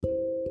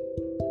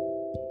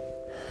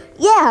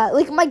Yeah,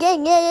 like my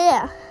gang,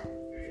 yeah.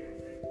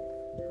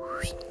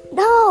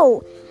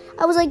 No!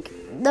 I was like,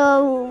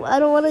 no, I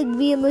don't want to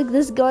be in, like,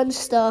 this gun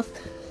stuff.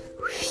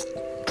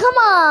 Come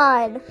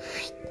on!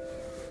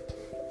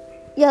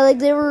 Yeah, like,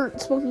 they were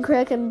smoking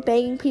crack and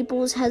banging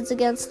people's heads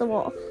against the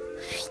wall.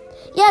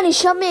 Yeah, and he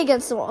shoved me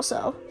against the wall,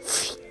 so.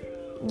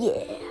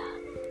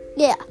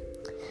 Yeah.